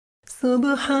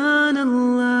سبحان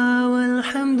الله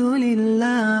والحمد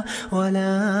لله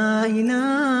ولا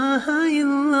إله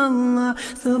إلا الله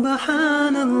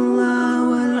سبحان الله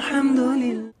والحمد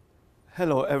لله.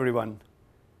 Hello everyone.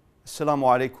 Assalamu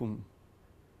alaikum.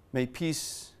 May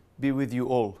peace be with you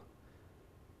all.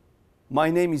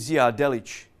 My name is Zia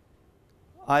Delic.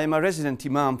 I am a resident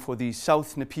imam for the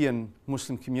South Nepean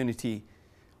Muslim community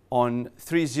on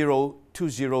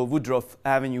 3020 Woodruff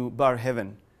Avenue,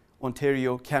 Barrhaven,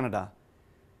 Ontario, Canada.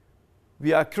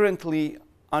 We are currently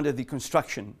under the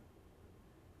construction.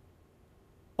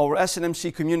 Our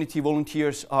SNMC community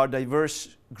volunteers are a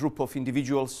diverse group of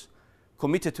individuals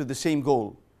committed to the same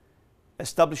goal,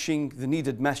 establishing the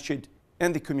needed masjid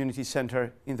and the community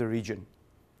center in the region.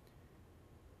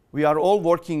 We are all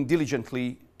working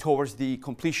diligently towards the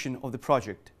completion of the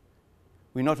project.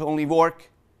 We not only work,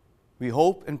 we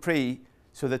hope and pray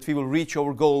so that we will reach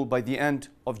our goal by the end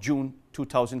of June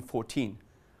 2014.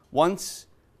 Once,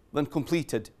 when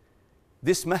completed,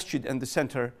 this masjid and the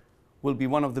center will be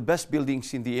one of the best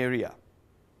buildings in the area.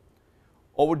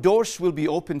 Our doors will be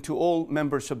open to all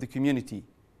members of the community.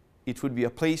 It would be a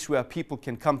place where people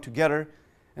can come together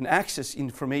and access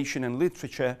information and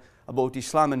literature about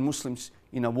Islam and Muslims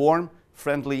in a warm,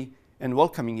 friendly, and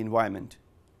welcoming environment.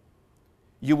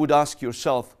 You would ask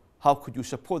yourself, how could you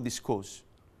support this cause?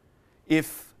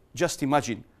 If, just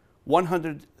imagine,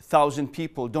 100,000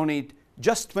 people donate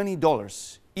just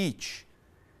 $20 each,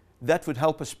 that would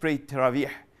help us pray Taraweeh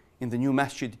in the new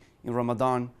masjid in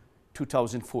Ramadan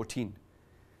 2014.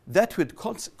 That would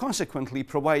consequently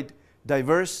provide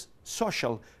diverse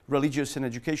social, religious, and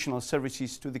educational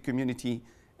services to the community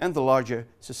and the larger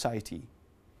society.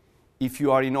 If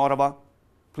you are in Ottawa,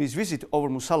 please visit our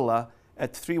Musalla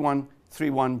at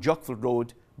 3131 Jockville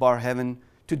Road, Barrhaven,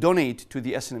 to donate to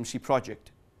the SNMC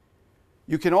project.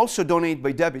 You can also donate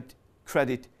by debit,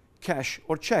 credit, cash,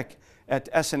 or check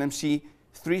at SNMC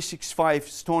 365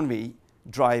 Stoneway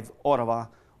Drive, Ottawa,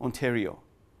 Ontario.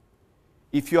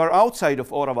 If you are outside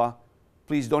of Ottawa,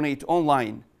 please donate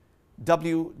online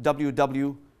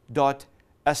www.snmc.ca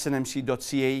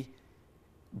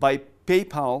by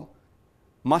PayPal,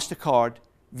 MasterCard,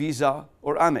 Visa,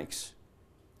 or Amex.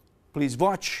 Please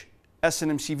watch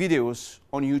SNMC videos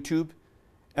on YouTube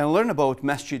and learn about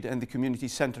Masjid and the Community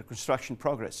Center construction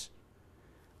progress.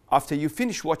 After you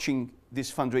finish watching this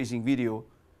fundraising video,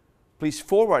 please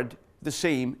forward the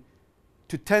same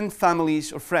to 10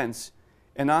 families or friends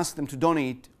and ask them to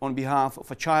donate on behalf of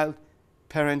a child,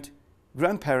 parent,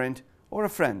 grandparent, or a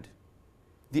friend.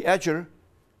 The ajr,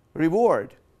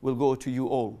 reward, will go to you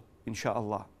all,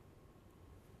 inshallah.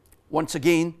 Once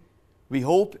again, we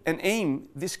hope and aim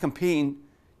this campaign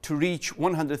to reach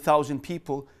 100,000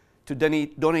 people to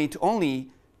donate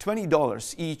only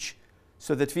 $20 each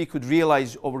so that we could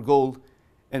realize our goal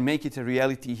and make it a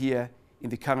reality here in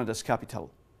the Canada's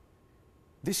capital.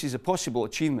 This is a possible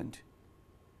achievement.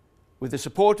 With the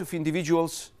support of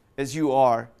individuals as you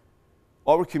are,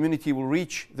 our community will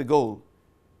reach the goal,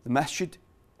 the masjid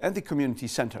and the community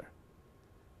center.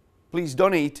 Please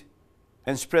donate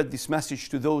and spread this message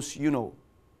to those you know.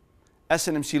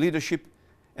 SNMC leadership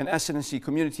and SNMC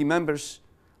community members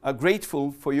are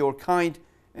grateful for your kind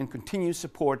and continued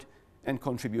support and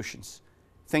contributions.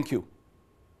 Thank you.